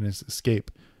 Magneto's making his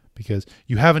escape because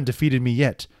you haven't defeated me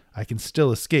yet. I can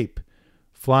still escape,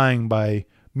 flying by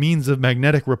means of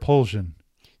magnetic repulsion.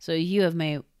 So you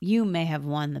may have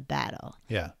won the battle.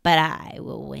 Yeah. But I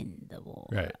will win the war.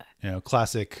 Right.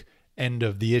 Classic end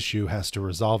of the issue has to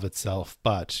resolve itself,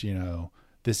 but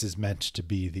this is meant to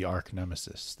be the arch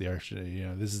nemesis.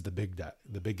 This is the big guy.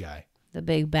 The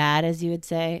big bad, as you would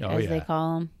say, they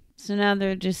call him. So now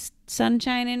they're just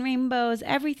sunshine and rainbows.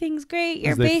 Everything's great.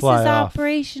 Your base is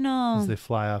operational. As they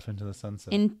fly off into the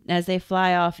sunset. As they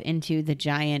fly off into the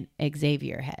giant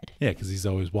Xavier head. Yeah, because he's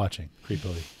always watching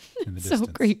creepily in the distance. So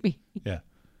creepy. Yeah.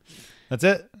 That's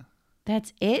it.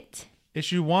 That's it?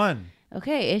 Issue 1.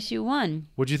 Okay, issue 1.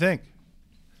 What'd you think?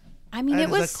 I mean, it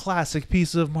was a classic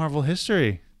piece of Marvel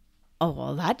history. Oh,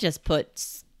 well, that just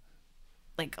puts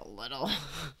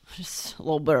just a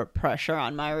little bit of pressure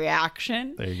on my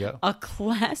reaction. There you go. A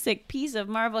classic piece of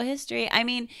Marvel history. I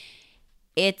mean,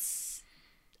 it's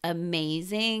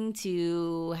amazing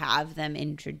to have them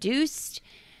introduced.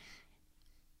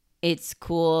 It's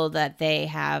cool that they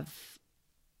have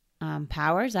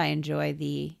powers. I enjoy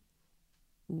the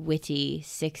witty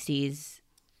 60s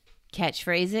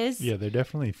catchphrases. Yeah, they're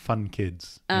definitely fun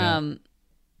kids.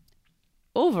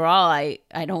 Overall, I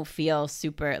don't feel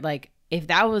super if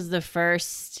that was the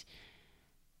first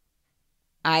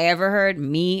I ever heard,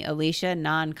 me, Alicia,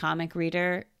 non-comic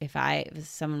reader, if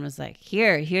someone was like,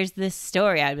 here's this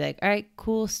story, I'd be like, all right,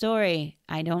 cool story.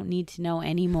 I don't need to know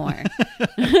anymore.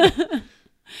 Yeah.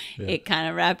 It kind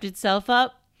of wrapped itself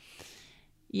up,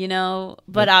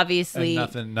 but obviously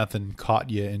nothing caught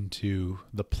you into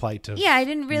the plight of I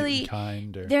didn't really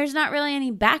kind. There's not really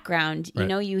any background.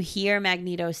 Right. You hear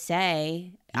Magneto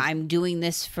say, I'm doing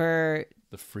this for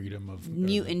the freedom of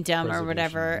mutantdom or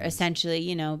whatever,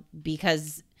 essentially,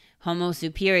 because Homo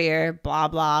superior, blah,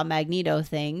 blah, Magneto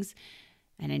things.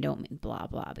 And I don't mean blah,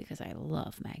 blah because I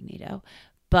love Magneto.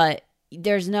 But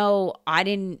there's I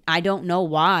don't know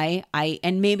why.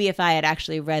 And maybe if I had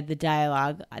actually read the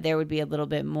dialogue, there would be a little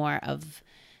bit more of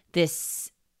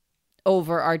this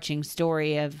overarching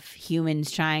story of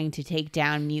humans trying to take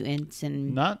down mutants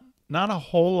and not a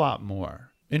whole lot more.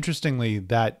 Interestingly,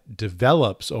 that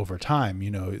develops over time.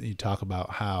 You talk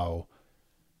about how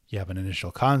you have an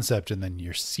initial concept and then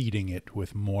you're seeding it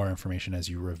with more information as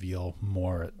you reveal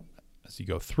more as you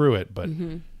go through it. But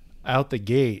out the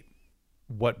gate,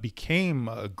 what became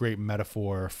a great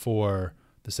metaphor for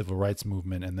the civil rights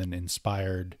movement and then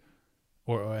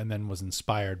was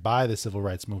inspired by the civil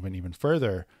rights movement even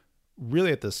further,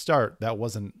 really at the start, that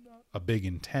wasn't a big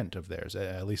intent of theirs,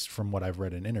 at least from what I've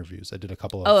read in interviews. I did a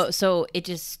couple of... Oh, so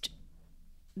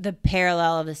the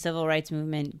parallel of the civil rights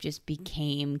movement just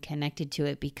became connected to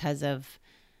it because of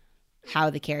how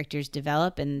the characters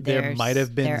develop and their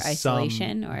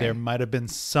isolation? There might have been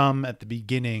some at the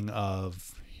beginning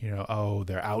of,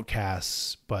 they're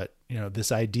outcasts, but,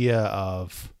 this idea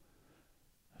of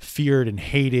feared and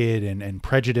hated and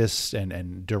prejudiced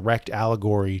and direct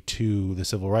allegory to the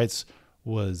civil rights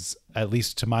was, at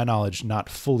least to my knowledge, not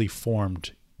fully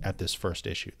formed at this first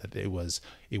issue. That it was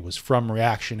from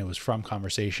reaction, it was from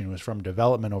conversation, it was from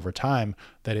development over time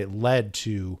that it led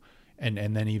to, and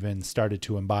then even started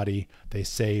to embody. They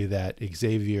say that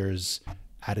Xavier's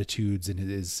attitudes and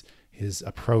his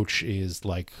approach is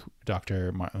like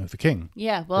Dr. Martin Luther King.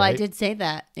 Yeah, well, right? I did say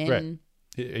that in. Right.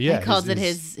 Yeah, he calls it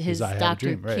his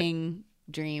Dr. King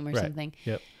dream or right. something.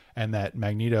 Yep, and that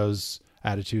Magneto's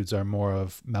attitudes are more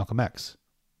of Malcolm X.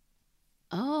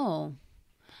 Oh,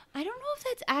 I don't know if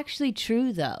that's actually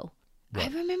true though. What? I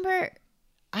remember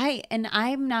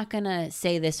I'm not going to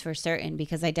say this for certain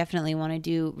because I definitely want to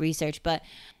do research, but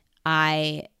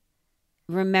I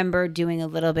remember doing a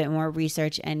little bit more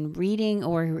research and reading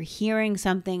or hearing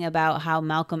something about how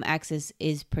Malcolm X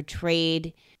is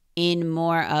portrayed in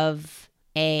more of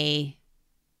a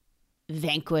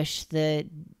vanquish the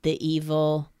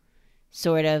evil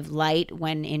sort of light,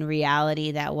 when in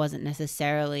reality that wasn't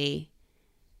necessarily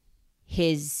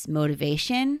his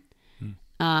motivation.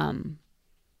 I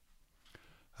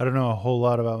don't know a whole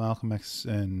lot about Malcolm X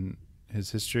and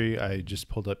his history. I just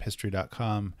pulled up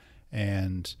history.com,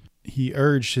 and he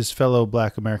urged his fellow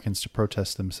Black Americans to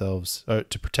protect themselves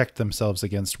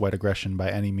against white aggression by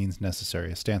any means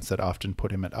necessary, a stance that often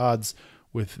put him at odds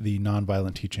with the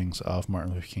nonviolent teachings of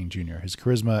Martin Luther King Jr. His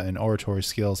charisma and oratory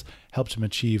skills helped him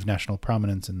achieve national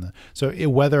prominence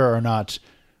whether or not,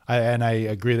 I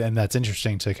agree, and that's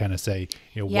interesting to kind of say,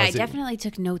 I definitely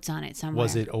took notes on it somewhere.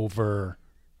 Was it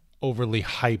overly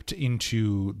hyped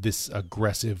into this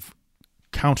aggressive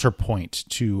counterpoint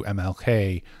to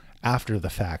MLK after the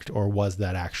fact, or was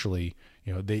that actually,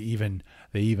 they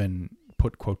even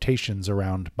put quotations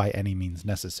around "by any means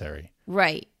necessary"?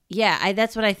 Right. Yeah,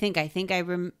 that's what I think. I think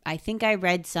I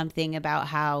read something about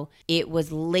how it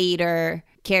was later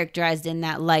characterized in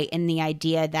that light, and the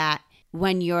idea that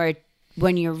when you're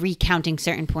recounting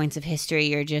certain points of history,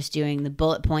 you're just doing the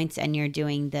bullet points and you're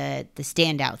doing the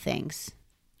standout things,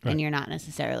 right. And you're not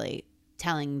necessarily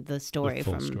telling the story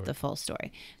the full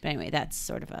story. But anyway, that's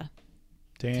sort of a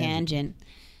tangent.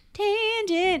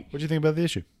 What do you think about the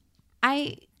issue?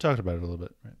 I talked about it a little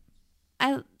bit, right?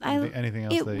 Anything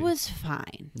else? It was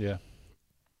fine. Yeah.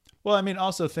 Well, I mean,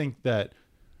 also think that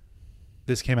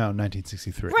this came out in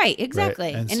 1963. Right,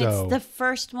 exactly. Right? And it's the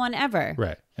first one ever.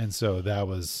 Right. And so that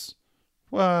was,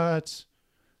 what?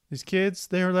 These kids,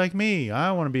 they were like me.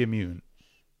 I want to be immune.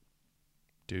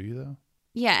 Do you, though?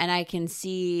 Yeah, and I can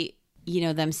see,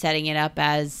 them setting it up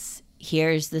as,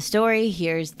 here's the story,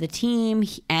 here's the team,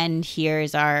 and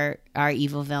here's our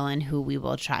evil villain who we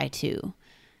will try to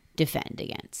defend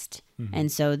against. Mm-hmm.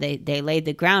 And so they laid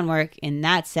the groundwork in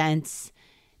that sense,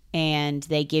 and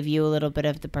they give you a little bit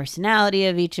of the personality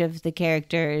of each of the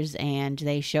characters, and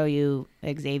they show you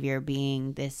Xavier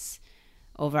being this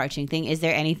overarching thing. Is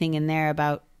there anything in there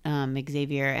about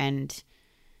Xavier and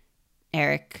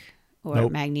Eric or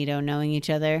Nope. Magneto knowing each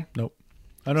other? Nope.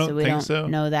 I don't think so. We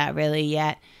don't know that really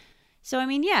yet. So, I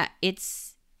mean, yeah,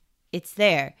 it's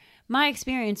there. My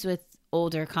experience with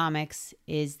older comics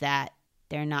is that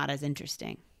they're not as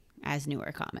interesting as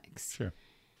newer comics. Sure.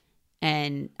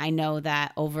 And I know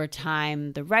that over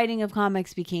time, the writing of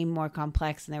comics became more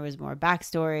complex and there was more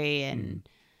backstory and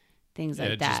things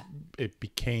like that. It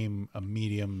became a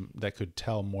medium that could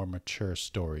tell more mature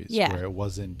stories. Yeah. Where it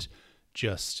wasn't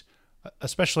just,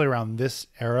 especially around this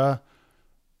era,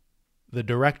 the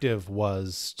directive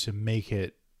was to make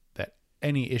it that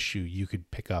any issue you could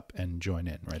pick up and join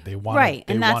in, right?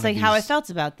 And that's like how I felt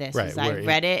about this. Right, I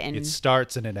read it and it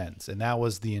starts and it ends. And that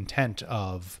was the intent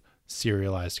of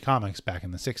serialized comics back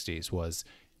in the 60s, was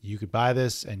you could buy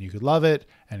this and you could love it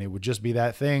and it would just be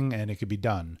that thing and it could be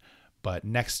done. But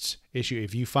next issue,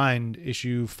 if you find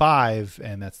issue 5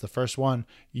 and that's the first one,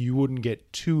 you wouldn't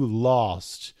get too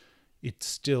lost. It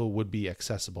still would be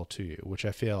accessible to you, which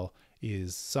I feel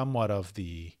is somewhat of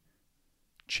the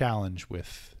challenge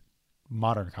with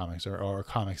modern comics or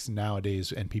comics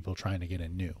nowadays and people trying to get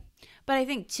in new. But I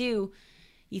think, too,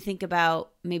 you think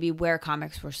about maybe where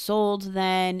comics were sold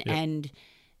then, yep. And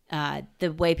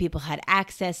the way people had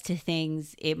access to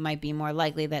things, it might be more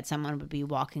likely that someone would be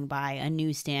walking by a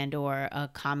newsstand or a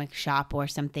comic shop or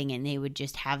something and they would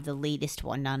just have the latest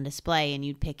one on display and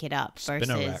you'd pick it up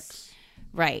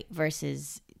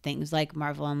versus things like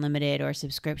Marvel Unlimited or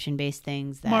subscription-based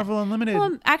things. Marvel Unlimited. Well,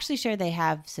 I'm actually sure they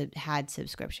have had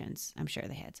subscriptions. I'm sure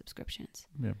they had subscriptions.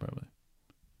 Yeah, probably.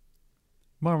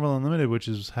 Marvel Unlimited, which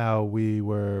is how we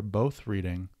were both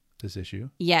reading this issue.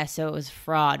 Yeah, so it was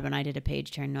fraud when I did a page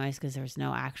turn noise because there was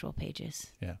no actual pages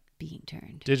being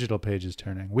turned. Digital pages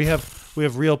turning. We have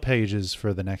real pages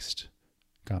for the next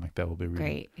comic that we'll be reading.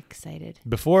 Great, excited.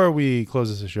 Before we close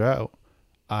this issue out,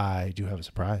 I do have a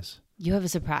surprise. You have a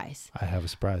surprise. I have a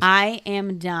surprise. I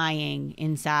am dying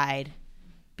inside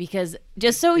because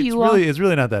it's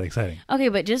really not that exciting. Okay,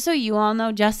 but just so you all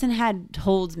know, Justin had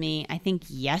told me, I think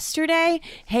yesterday,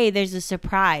 hey, there's a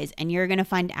surprise and you're going to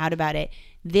find out about it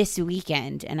this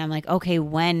weekend. And I'm like, okay,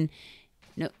 when?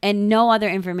 No, and no other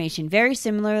information. Very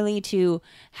similarly to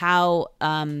how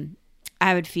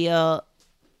I would feel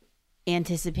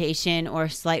anticipation or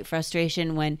slight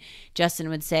frustration when Justin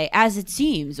would say, as it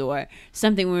seems, or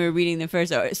something when we were reading the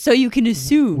first, or so you can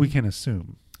assume. We can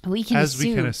assume. We can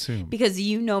assume. Because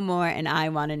you know more and I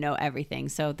want to know everything.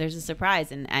 So there's a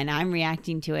surprise and I'm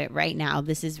reacting to it right now.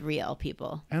 This is real,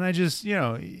 people. And I just,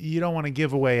 you don't want to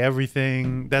give away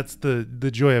everything. That's the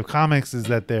joy of comics, is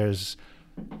that there's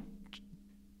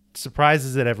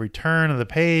surprises at every turn of the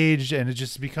page and it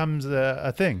just becomes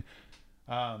a thing.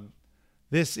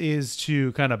 This is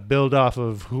to kind of build off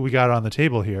of who we got on the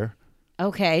table here.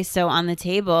 Okay, so on the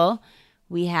table,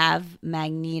 we have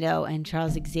Magneto and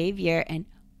Charles Xavier, and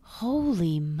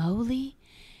holy moly,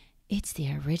 it's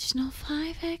the original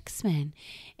 5 X-Men.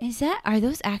 Are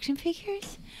those action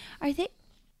figures? Are they?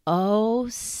 Oh,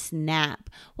 snap.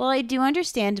 Well, I do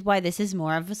understand why this is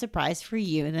more of a surprise for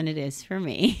you than it is for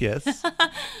me. Yes.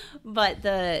 But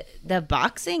the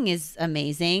boxing is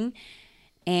amazing,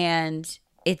 and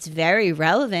it's very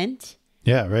relevant.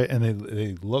 Yeah, right. And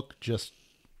they look just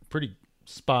pretty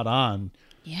spot on.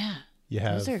 Yeah. You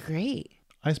have Those are great.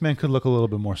 Iceman could look a little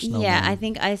bit more snowman. Yeah, I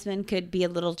think Iceman could be a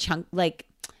little I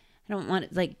don't want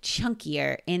it like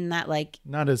chunkier in that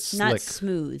not as slick. not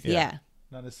smooth. Yeah.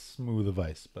 Not as smooth of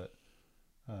ice, but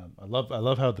I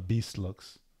love how the beast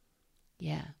looks.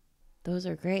 Yeah. Those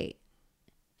are great.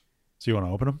 So you want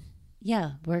to open them?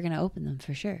 Yeah, we're going to open them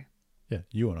for sure. Yeah,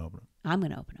 you want to open them. I'm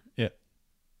going to open them. Yeah.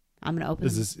 I'm going to open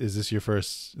them. Is this your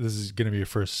first? This is going to be your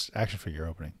first action figure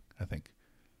opening, I think.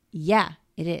 Yeah,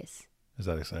 it is. Is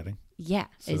that exciting? Yeah.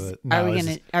 So are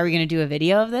we gonna do a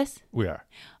video of this? We are.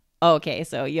 Okay,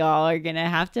 so y'all are gonna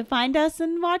have to find us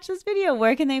and watch this video.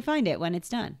 Where can they find it when it's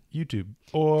done? YouTube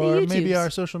or maybe YouTubes. our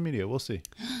social media. We'll see.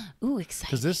 Ooh,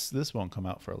 exciting! Because this won't come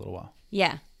out for a little while.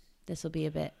 Yeah, this will be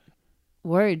a bit.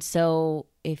 Word. So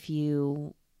if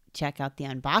you check out the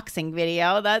unboxing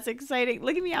video, that's exciting.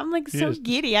 Look at me, I'm like so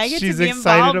giddy. I get to be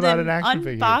involved in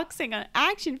unboxing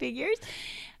action figures.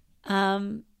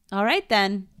 All right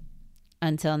then.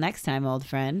 Until next time, old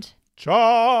friend.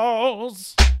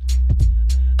 Charles.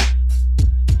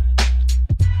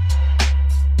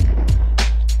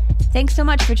 Thanks so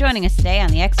much for joining us today on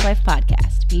the Ex-Wife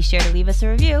Podcast. Be sure to leave us a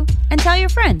review and tell your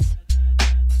friends.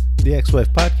 The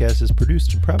Ex-Wife Podcast is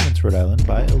produced in Providence, Rhode Island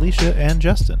by Alicia and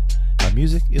Justin. Our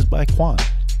music is by Quan.